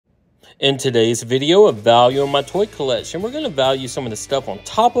In today's video of value in my toy collection, we're going to value some of the stuff on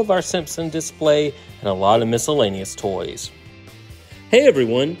top of our Simpson display and a lot of miscellaneous toys. Hey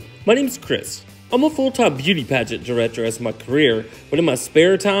everyone, my name's Chris. I'm a full-time beauty pageant director as my career, but in my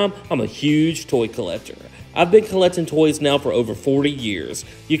spare time, I'm a huge toy collector. I've been collecting toys now for over 40 years.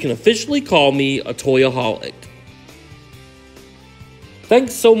 You can officially call me a toyaholic.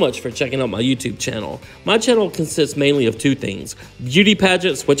 Thanks so much for checking out my YouTube channel. My channel consists mainly of two things: beauty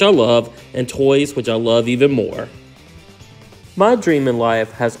pageants, which I love, and toys, which I love even more. My dream in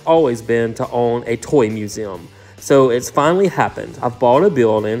life has always been to own a toy museum. So it's finally happened. I've bought a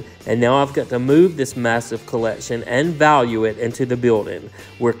building, and now I've got to move this massive collection and value it into the building.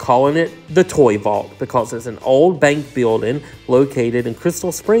 We're calling it the Toy Vault because it's an old bank building located in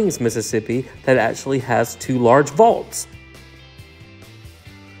Crystal Springs, Mississippi that actually has two large vaults.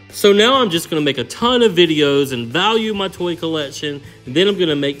 So now I'm just going to make a ton of videos and value my toy collection, and then I'm going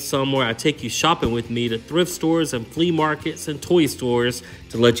to make some where I take you shopping with me to thrift stores and flea markets and toy stores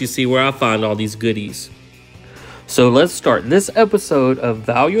to let you see where I find all these goodies. So let's start this episode of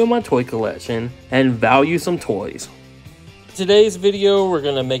Value in My Toy Collection and value some toys. Today's video, we're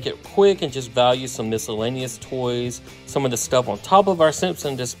going to make it quick and just value some miscellaneous toys, some of the stuff on top of our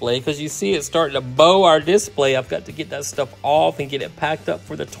Simpson display, because you see it's starting to bow our display. I've got to get that stuff off and get it packed up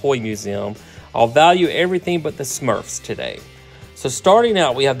for the toy museum. I'll value everything but the Smurfs today. So starting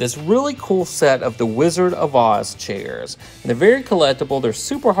out, we have this really cool set of the Wizard of Oz chairs. And they're very collectible, they're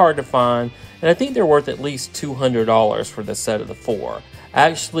super hard to find, and I think they're worth at least $200 for the set of the four.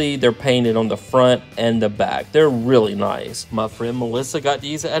 Actually, they're painted on the front and the back. They're really nice. My friend Melissa got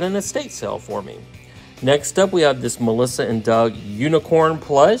these at an estate sale for me. Next up, we have this Melissa and Doug unicorn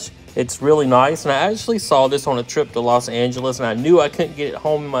plush. It's really nice, and I actually saw this on a trip to Los Angeles, and I knew I couldn't get it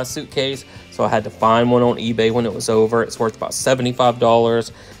home in my suitcase, so I had to find one on eBay when it was over. It's worth about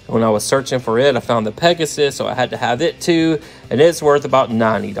 $75. And when I was searching for it, I found the Pegasus, so I had to have it too, and it's worth about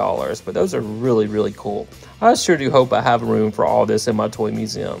 $90. But those are really, really cool. I sure do hope I have room for all this in my toy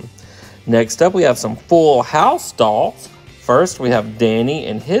museum. Next up, we have some Full House dolls. First, we have Danny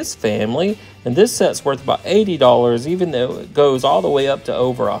and his family, and this set's worth about $80, even though it goes all the way up to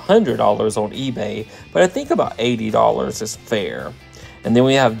over $100 on eBay, but I think about $80 is fair. And then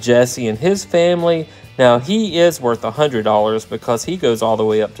we have Jesse and his family. Now, he is worth $100 because he goes all the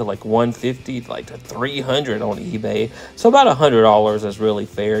way up to like $150, like to $300 on eBay, so about $100 is really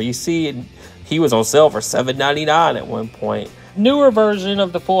fair. You see, he was on sale for $7.99 at one point. Newer version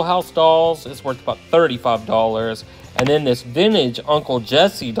of the Full House dolls is worth about $35. And then this vintage Uncle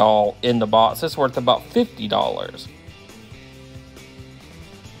Jesse doll in the box is worth about $50.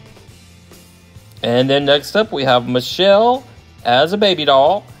 And then next up we have Michelle as a baby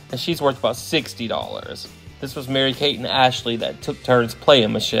doll, and she's worth about $60. This was Mary-Kate and Ashley that took turns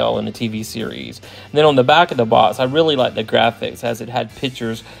playing Michelle in the TV series. And then on the back of the box, I really like the graphics as it had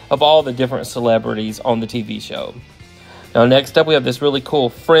pictures of all the different celebrities on the TV show. Now next up we have this really cool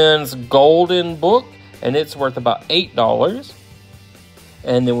Friends Golden book, and it's worth about $8.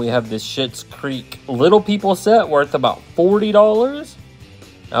 And then we have this Schitt's Creek Little People set worth about $40.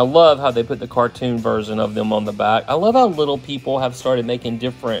 I love how they put the cartoon version of them on the back. I love how Little People have started making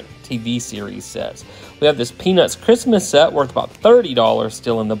different TV series sets. We have this Peanuts Christmas set worth about $30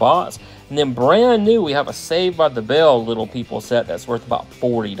 still in the box. And then brand new, we have a Saved by the Bell Little People set that's worth about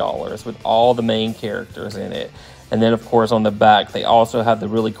 $40 with all the main characters in it. And then, of course, on the back, they also have the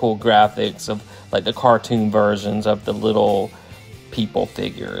really cool graphics of like the cartoon versions of the Little People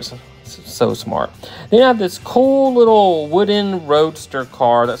figures. So smart. Then you have this cool little wooden roadster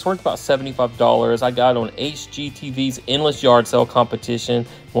car that's worth about $75. I got on HGTV's Endless Yard Sale competition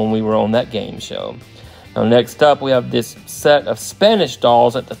when we were on that game show. Now, next up, we have this set of Spanish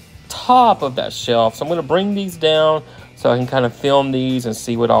dolls at the top of that shelf. So I'm going to bring these down so I can kind of film these and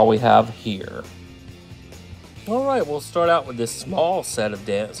see what all we have here. All right, we'll start out with this small set of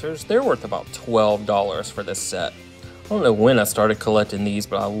dancers. They're worth about $12 for this set. I don't know when I started collecting these,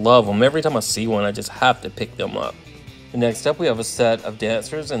 but I love them. Every time I see one, I just have to pick them up. And next up, we have a set of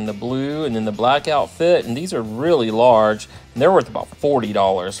dancers in the blue and then the black outfit, and these are really large, and they're worth about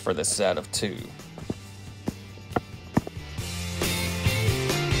 $40 for this set of two.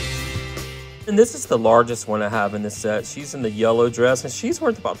 And this is the largest one I have in this set. She's in the yellow dress, and she's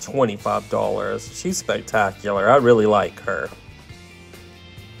worth about $25. She's spectacular. I really like her.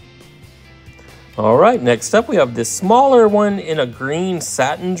 All right, next up we have this smaller one in a green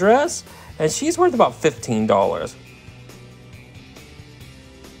satin dress, and she's worth about $15.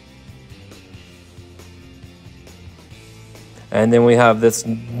 And then we have this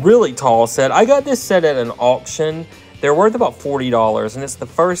really tall set. I got this set at an auction, They're worth about $40, and it's the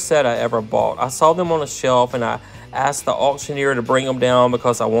first set I ever bought. I saw them on a shelf, and I asked the auctioneer to bring them down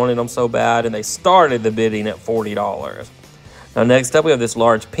because I wanted them so bad, and they started the bidding at $40. Now, next up, we have this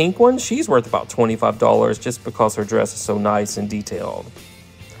large pink one. She's worth about $25 just because her dress is so nice and detailed.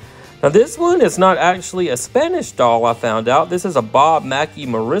 Now, this one is not actually a Spanish doll, I found out. This is a Bob Mackie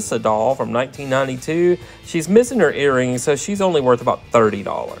Marissa doll from 1992. She's missing her earrings, so she's only worth about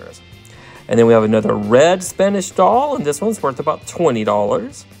 $30. And then we have another red Spanish doll, and this one's worth about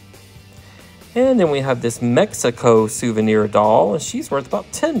 $20. And then we have this Mexico souvenir doll, and she's worth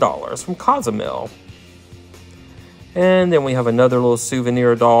about $10 from Cozumel. And then we have another little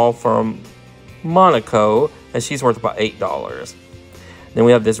souvenir doll from Monaco, and she's worth about $8. Then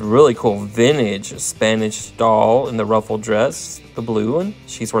we have this really cool vintage Spanish doll in the ruffled dress, the blue one.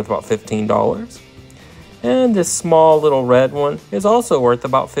 She's worth about $15. And this small little red one is also worth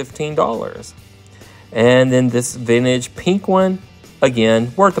about $15. And then this vintage pink one,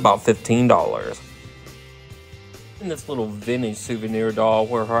 again, worth about $15. And this little vintage souvenir doll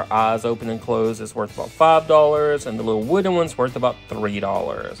where her eyes open and close is worth about $5. And the little wooden one's worth about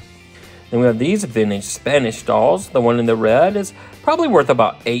 $3. Then we have these vintage Spanish dolls. The one in the red is probably worth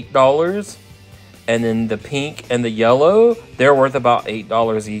about $8. And then the pink and the yellow, they're worth about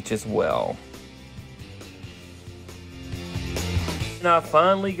 $8 each as well. And I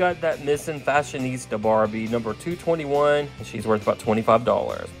finally got that missing fashionista Barbie, number 221, and she's worth about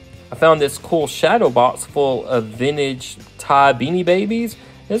 $25. I found this cool shadow box full of vintage tie Beanie Babies.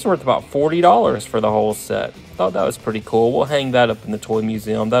 It's worth about $40 for the whole set. Thought that was pretty cool. We'll hang that up in the toy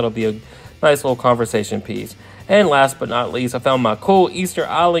museum. That'll be a nice little conversation piece. And last but not least, I found my cool Easter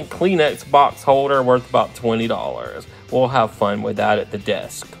Island Kleenex box holder worth about $20. We'll have fun with that at the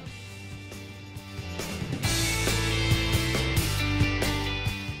desk.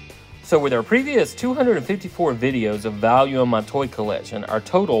 So with our previous 254 videos of value in my toy collection, our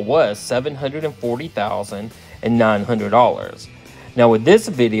total was $740,900. Now with this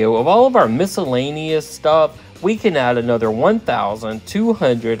video, of all of our miscellaneous stuff, we can add another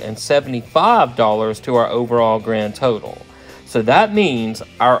 $1,275 to our overall grand total. So that means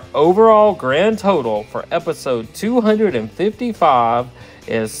our overall grand total for episode 255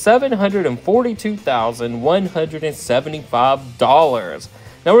 is $742,175.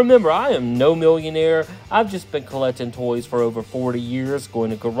 Now remember, I am no millionaire. I've just been collecting toys for over 40 years, going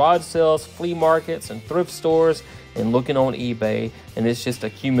to garage sales, flea markets, and thrift stores, and looking on eBay, and it's just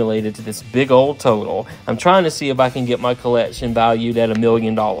accumulated to this big old total. I'm trying to see if I can get my collection valued at $1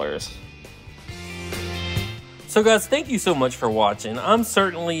 million. So guys, thank you so much for watching. I'm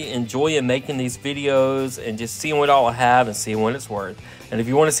certainly enjoying making these videos and just seeing what all I have and seeing what it's worth. And if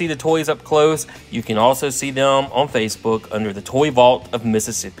you want to see the toys up close, you can also see them on Facebook under the Toy Vault of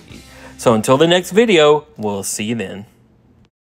Mississippi. So until the next video, we'll see you then.